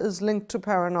 Fear is linked to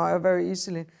paranoia very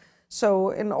easily. So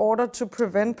in order to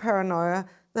prevent paranoia,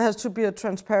 there has to be a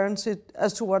transparency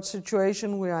as to what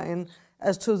situation we are in,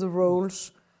 as to the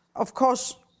roles. Of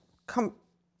course,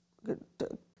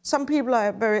 some people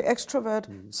are very extrovert,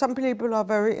 some people are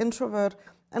very introvert,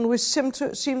 and we seem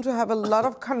to have a lot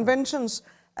of conventions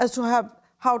as to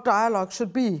how dialogue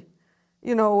should be.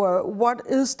 You know, what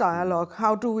is dialogue?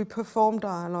 How do we perform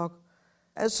dialogue?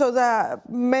 So there are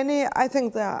many, I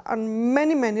think there are on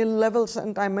many, many levels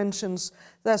and dimensions,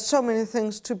 there are so many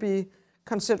things to be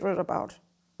considerate about.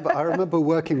 But I remember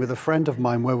working with a friend of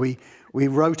mine where we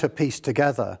wrote a piece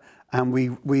together, and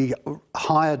we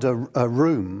hired a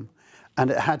room, and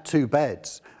it had 2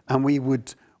 beds, and we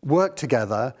would work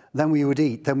together, then we would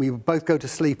eat, then we would both go to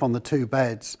sleep on the 2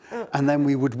 beds, and then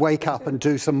we would wake up and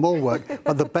do some more work.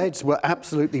 But the beds were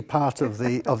absolutely part of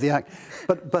the act.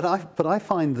 But I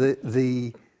find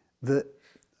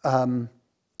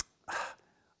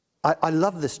I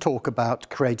love this talk about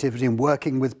creativity and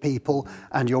working with people,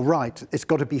 and you're right, it's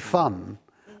got to be fun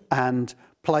and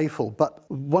playful. But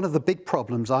one of the big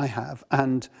problems I have,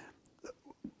 and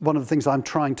one of the things I'm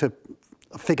trying to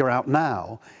figure out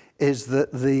now, is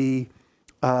that the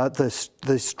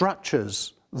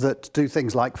structures that do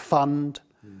things like fund,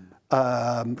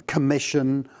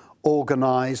 commission,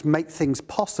 organise, make things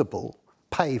possible,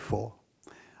 pay for,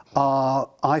 are,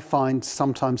 I find,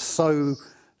 sometimes so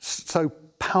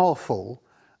powerful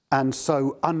and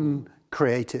so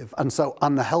uncreative and so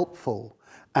unhelpful,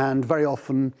 and very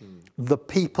often the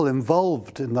people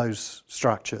involved in those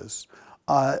structures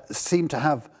seem to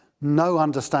have no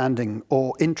understanding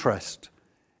or interest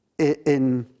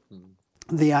in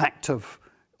the act of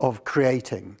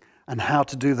creating and how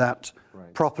to do that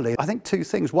properly. I think 2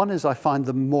 things. One is I find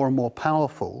them more and more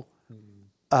powerful,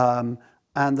 and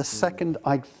the second,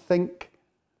 I think,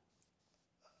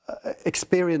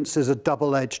 experience is a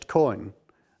double-edged coin.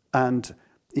 And,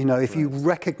 you know, if you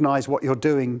recognise what you're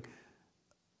doing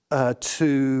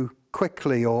too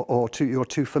quickly or you're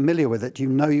too familiar with it, you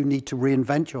know you need to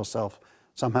reinvent yourself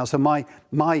somehow. So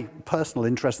my personal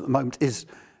interest at the moment is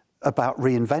about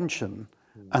reinvention,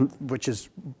 and which is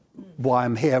why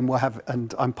I'm here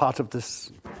and I'm part of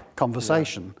this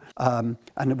conversation. And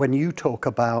when you talk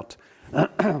about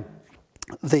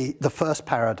the first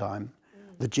paradigm,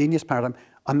 the genius paradigm,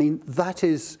 I mean, that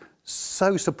is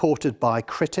so supported by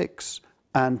critics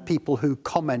and people who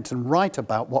comment and write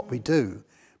about what we do,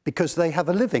 because they have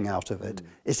a living out of it.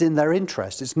 It's in their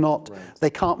interest. It's not, they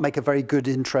can't make a very good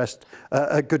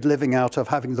a good living out of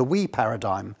having the we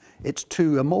paradigm. It's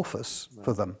too amorphous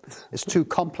for them. It's too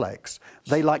complex.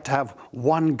 They like to have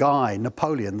one guy,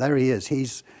 Napoleon, there he is.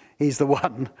 He's the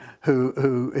one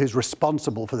who is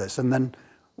responsible for this. And then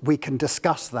we can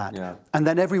discuss that. Yeah. And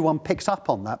then everyone picks up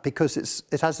on that because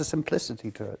it has a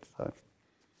simplicity to it. So.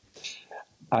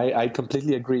 I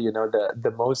completely agree. You know,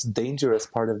 the most dangerous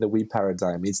part of the we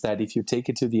paradigm is that if you take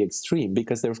it to the extreme,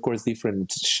 because there are, of course,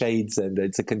 different shades and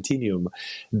it's a continuum,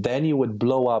 then you would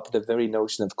blow up the very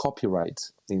notion of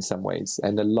copyright in some ways.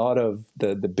 And a lot of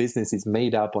the business is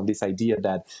made up on this idea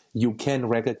that you can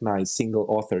recognize single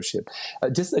authorship.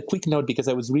 Just a quick note, because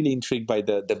I was really intrigued by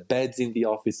the beds in the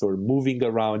office or moving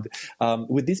around.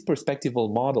 With this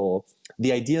perspectival model,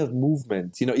 the idea of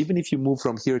movement, you know, even if you move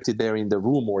from here to there in the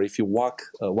room, or if you walk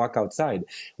outside,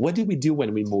 what do we do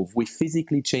when we move? We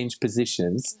physically change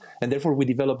positions, and therefore we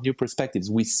develop new perspectives.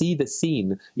 We see the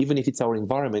scene, even if it's our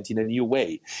environment, in a new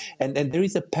way. And there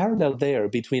is a parallel there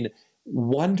between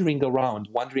wandering around,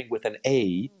 wandering with an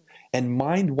A, and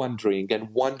mind wandering and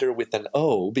wonder with an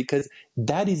O, because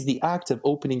that is the act of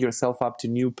opening yourself up to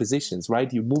new positions,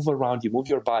 right? You move around, you move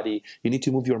your body, you need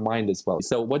to move your mind as well.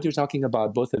 So what you're talking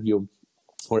about, both of you,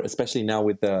 or especially now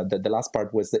with the last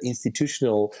part, was the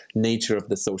institutional nature of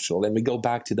the social. And we go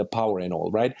back to the power and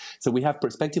all, right? So we have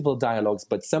perspectival dialogues,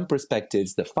 but some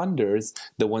perspectives, the funders,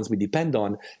 the ones we depend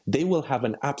on, they will have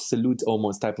an absolute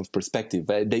almost type of perspective.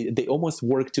 They almost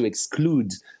work to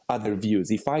exclude other views.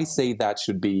 If I say that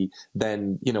should be,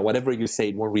 then, you know, whatever you say,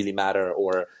 it won't really matter,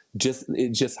 or just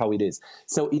how it is.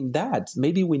 So in that,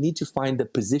 maybe we need to find the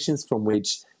positions from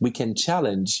which we can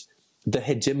challenge the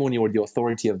hegemony or the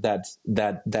authority of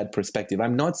that perspective.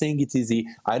 I'm not saying it's easy.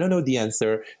 I don't know the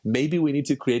answer. Maybe we need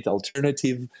to create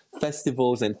alternative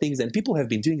festivals and things, and people have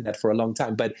been doing that for a long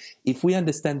time. But if we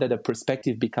understand that a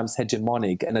perspective becomes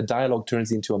hegemonic and a dialogue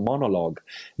turns into a monologue,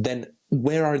 then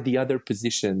where are the other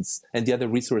positions and the other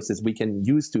resources we can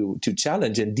use to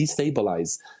challenge and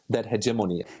destabilize that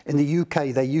hegemony? In the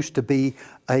UK, there used to be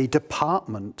a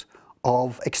department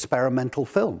of experimental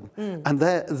film. And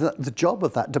the job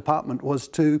of that department was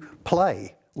to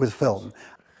play with film?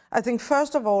 I think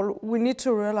first of all, we need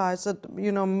to realize that,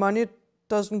 you know, money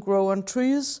doesn't grow on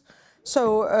trees.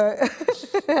 So,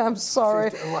 I'm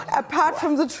sorry. Apart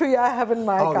from the tree I have in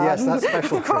my garden. Yes, that's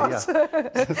special tree,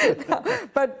 yeah.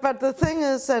 But the thing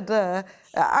is that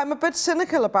I'm a bit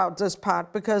cynical about this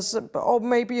part because, or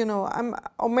maybe, you know,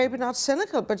 or maybe not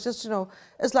cynical, but just, you know,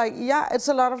 it's like, yeah, it's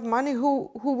a lot of money. Who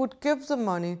would give the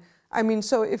money? I mean,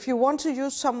 so if you want to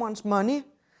use someone's money,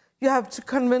 you have to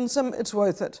convince them it's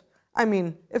worth it. I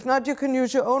mean, if not, you can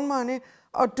use your own money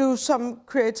or do some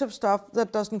creative stuff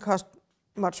that doesn't cost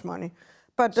much money.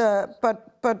 But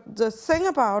the thing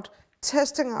about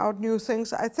testing out new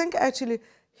things, I think actually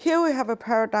here we have a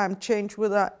paradigm change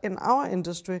in our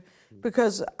industry,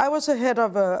 because I was ahead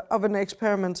of an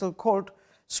experimental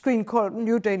screen called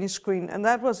New Danish Screen, and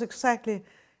that was exactly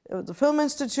the Film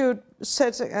Institute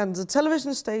setting and the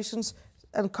television stations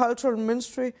and cultural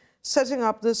ministry setting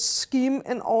up this scheme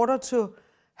in order to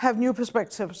have new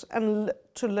perspectives and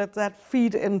to let that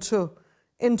feed into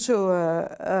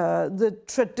the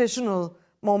traditional,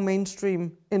 more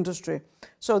mainstream industry.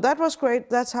 So that was great.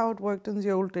 That's how it worked in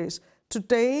the old days.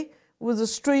 Today, with the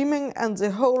streaming and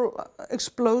the whole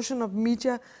explosion of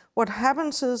media, what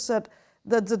happens is that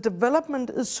the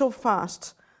development is so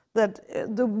fast that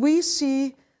we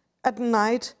see at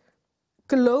night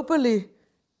globally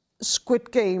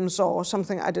Squid Games or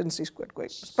something. I didn't see Squid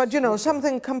Games, but you know,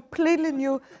 something completely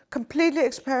new, completely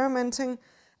experimenting,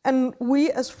 and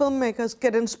we as filmmakers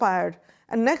get inspired.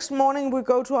 And next morning we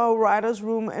go to our writer's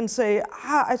room and say,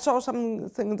 I saw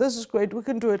something, this is great, we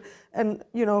can do it. And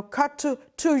you know, cut to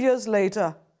 2 years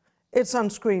later, it's on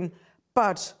screen.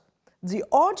 But the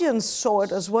audience saw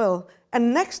it as well,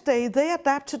 and next day they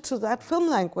adapted to that film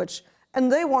language,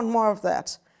 and they want more of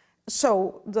that.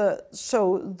 So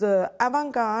the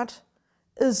avant-garde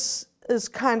is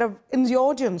kind of in the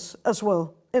audience as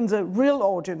well, in the real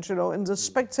audience, you know, in the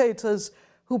spectators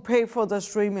who pay for the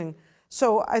streaming.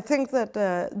 So I think that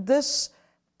this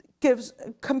gives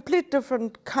a complete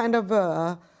different kind of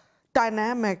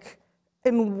dynamic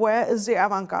in where is the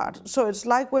avant-garde. So it's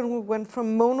like when we went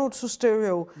from mono to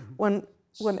stereo,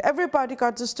 when everybody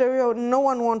got the stereo, no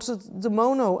one wanted the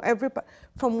mono.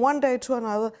 From one day to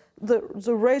another,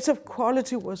 the rate of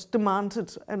quality was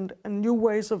demanded, and new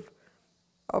ways of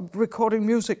recording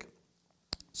music.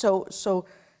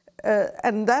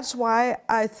 And that's why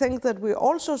I think that we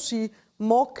also see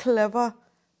more clever,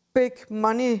 big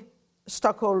money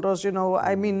stockholders. You know,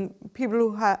 I mean, people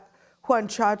who are in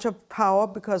charge of power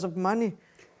because of money,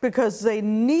 because they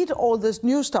need all this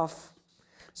new stuff.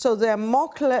 So they're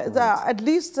more at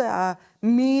least they are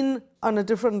mean on a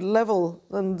different level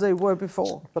than they were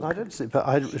before. But I don't see.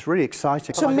 It's really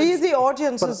exciting. To me, the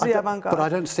audience is the avant-garde. But I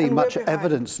don't see much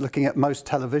evidence. Looking at most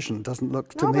television doesn't look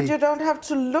to me. No, but you don't have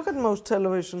to look at most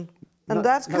television, and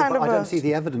that's kind of. I don't see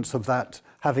the evidence of that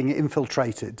having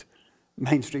infiltrated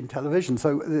mainstream television.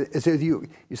 So you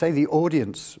say the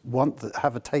audience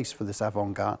have a taste for this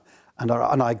avant-garde, and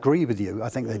I agree with you. I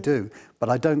think they do, but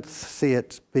I don't see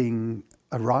it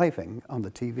arriving on the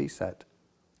TV set.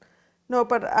 No,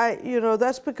 but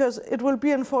that's because it will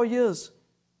be in 4 years.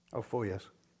 Oh, 4 years.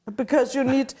 Because you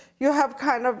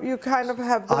kind of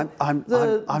have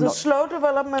the slow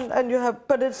development, and you have,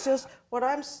 but it's just what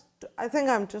I'm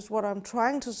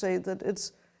trying to say, that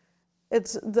it's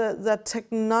that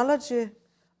technology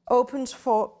opens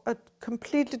for a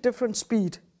completely different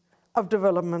speed of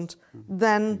development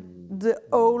than the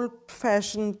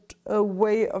old-fashioned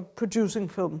way of producing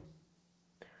film.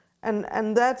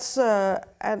 And that's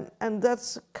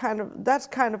kind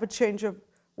of a change of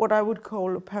what I would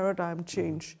call a paradigm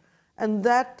change, and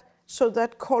that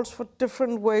calls for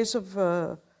different ways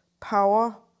of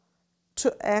power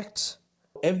to act.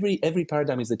 Every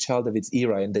paradigm is a child of its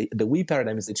era, and the we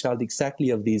paradigm is a child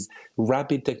exactly of these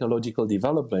rapid technological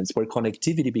developments where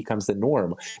connectivity becomes the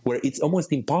norm, where it's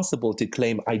almost impossible to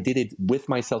claim I did it with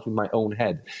myself in my own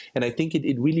head. And I think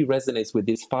it really resonates with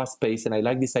this fast pace, and I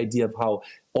like this idea of how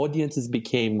audiences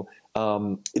became,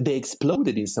 they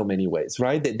exploded in so many ways,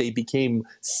 right? They became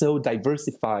so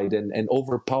diversified and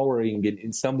overpowering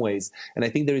in some ways. And I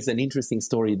think there is an interesting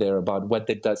story there about what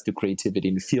that does to creativity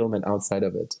in film and outside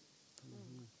of it.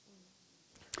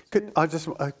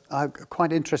 I'm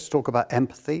quite interested to talk about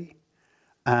empathy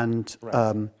and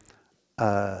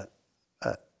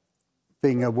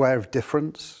being aware of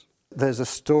difference. There's a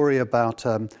story about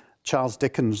Charles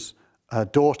Dickens'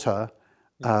 daughter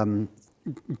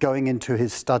going into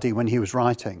his study when he was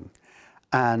writing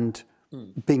and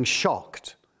being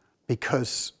shocked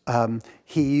because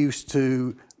he used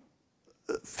to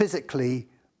physically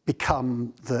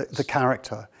become the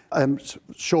character. I'm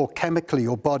sure chemically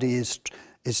your body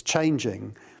is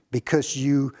changing because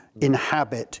you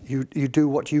inhabit, you do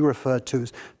what you refer to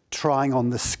as trying on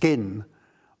the skin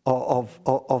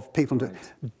of people. Right.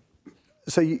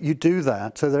 So you do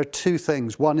that. So there are two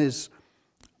things. One is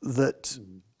that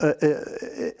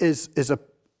is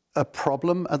a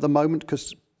problem at the moment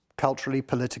because culturally,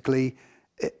 politically,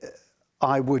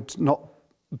 I would not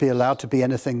be allowed to be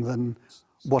anything than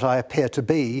what I appear to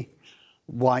be,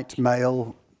 white,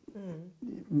 male,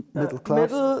 middle class.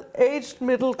 Middle-aged,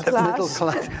 middle class. Middle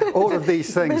class, all of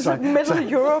these things. Middle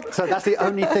Europe. So that's the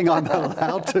only thing I'm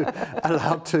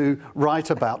allowed to write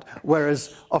about.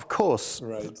 Whereas, of course,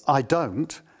 right. I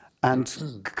don't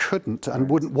and couldn't and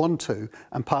wouldn't want to.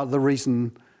 And part of the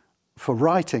reason for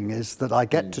writing is that I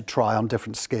get to try on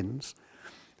different skins.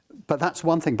 But that's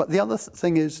one thing. But the other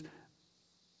thing is,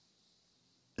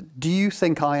 do you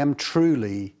think I am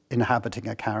truly inhabiting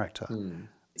a character?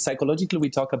 Psychologically, we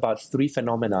talk about three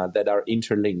phenomena that are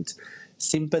interlinked: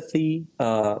 sympathy,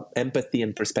 empathy,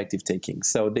 and perspective taking.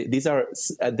 So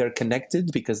they're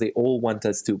connected because they all want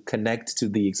us to connect to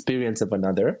the experience of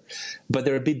another, but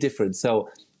they're a bit different. So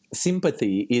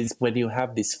sympathy is when you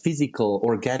have these physical,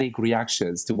 organic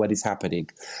reactions to what is happening.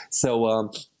 So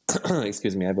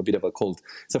excuse me, I have a bit of a cold.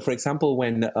 So, for example,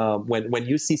 when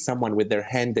you see someone with their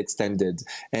hand extended,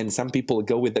 and some people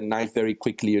go with the knife very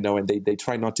quickly, you know, and they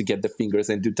try not to get the fingers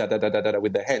and do da da da da da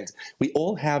with the hand. We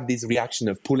all have this reaction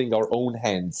of pulling our own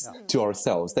hands to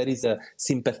ourselves. That is a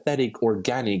sympathetic,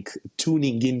 organic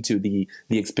tuning into the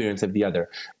experience of the other.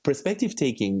 Perspective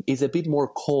taking is a bit more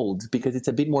cold because it's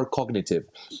a bit more cognitive.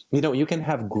 You know, you can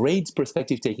have great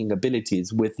perspective taking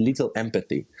abilities with little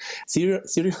empathy. Serial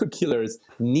killers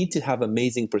need to have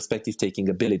amazing perspective taking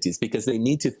abilities because they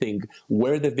need to think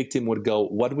where the victim would go,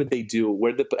 what would they do,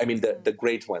 the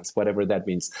great ones, whatever that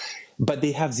means. But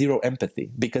they have zero empathy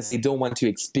because they don't want to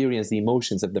experience the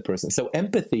emotions of the person. So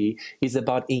empathy is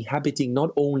about inhabiting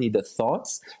not only the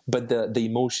thoughts, but the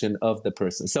emotion of the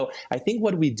person. So I think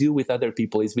what we do with other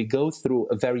people is we go through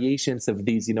variations of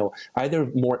these, you know,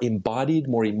 either more embodied,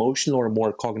 more emotional, or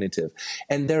more cognitive.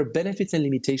 And there are benefits and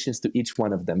limitations to each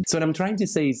one of them. So what I'm trying to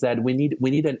say is that we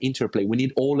need an interplay. We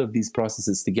need all of these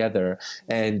processes together,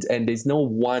 and there's no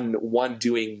one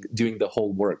doing the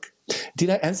whole work. Did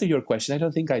I answer your question? I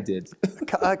don't think I did.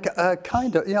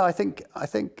 Kind of. Yeah, I think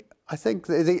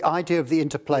the idea of the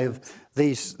interplay of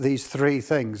these three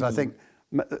things, I think,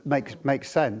 makes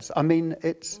sense. I mean,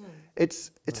 it's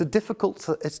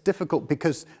difficult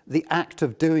because the act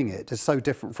of doing it is so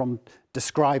different from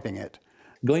describing it.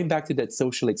 Going back to that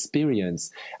social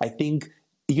experience, I think,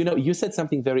 you know, you said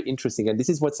something very interesting, and this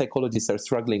is what psychologists are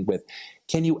struggling with.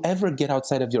 Can you ever get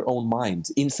outside of your own mind?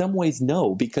 In some ways,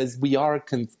 no, because we are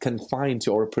confined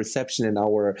to our perception and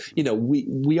our, you know,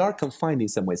 we are confined in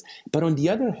some ways. But on the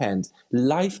other hand,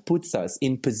 life puts us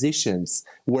in positions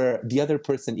where the other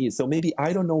person is. So maybe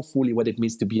I don't know fully what it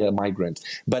means to be a migrant,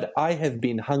 but I have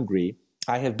been hungry.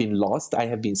 I have been lost, I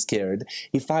have been scared.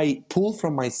 If I pull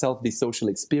from myself this social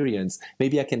experience,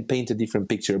 maybe I can paint a different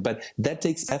picture, but that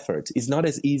takes effort. It's not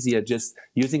as easy as just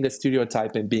using a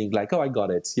stereotype and being like, oh, I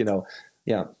got it, you know,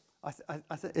 yeah. I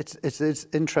think it's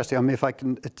interesting. I mean, if I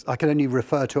can only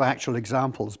refer to actual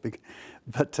examples,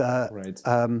 but right.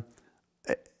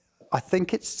 I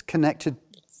think it's connected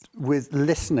with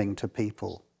listening to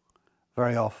people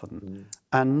very often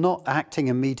and not acting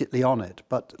immediately on it,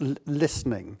 but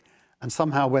listening. And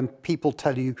somehow when people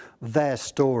tell you their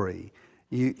story,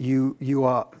 you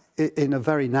are, in a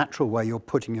very natural way, you're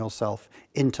putting yourself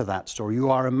into that story.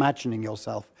 You are imagining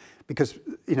yourself because,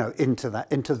 you know, into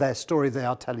their story they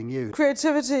are telling you.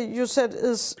 Creativity, you said,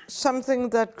 is something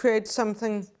that creates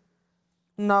something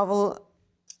novel.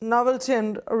 Novelty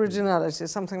and originality,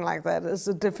 something like that, is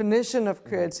the definition of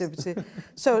creativity.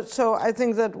 So I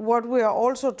think that what we are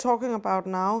also talking about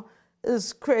now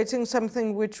is creating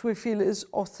something which we feel is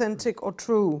authentic or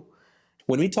true.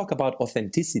 When we talk about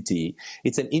authenticity,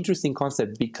 it's an interesting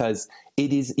concept because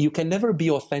it is, you can never be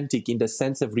authentic in the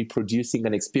sense of reproducing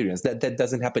an experience. That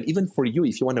doesn't happen. Even for you,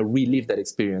 if you want to relive that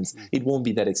experience, it won't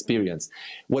be that experience.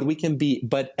 What we can be,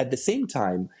 but at the same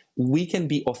time, we can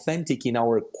be authentic in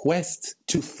our quest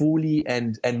to fully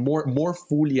and more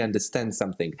fully understand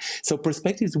something. So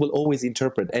perspectives will always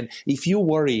interpret. And if you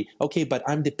worry, okay, but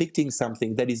I'm depicting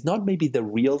something that is not maybe the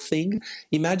real thing,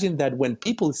 imagine that when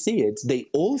people see it, they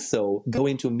also go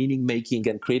into meaning making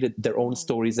and created their own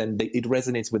stories, and it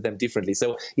resonates with them differently.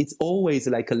 So it's always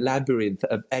like a labyrinth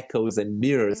of echoes and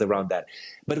mirrors around that.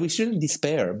 But we shouldn't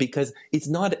despair because it's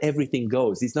not everything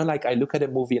goes. It's not like I look at a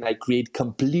movie and I create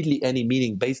completely any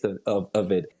meaning based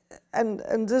of it.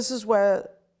 And this is where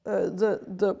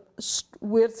the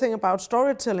weird thing about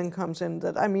storytelling comes in,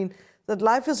 that I mean, that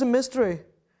life is a mystery.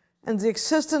 and the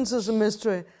existence is a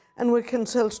mystery, and we can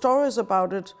tell stories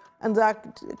about it, and there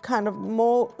are kind of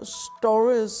more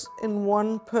stories in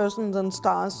one person than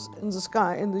stars in the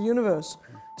sky, in the universe.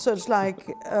 So it's like,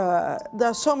 there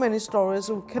are so many stories,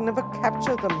 we can never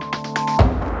capture them.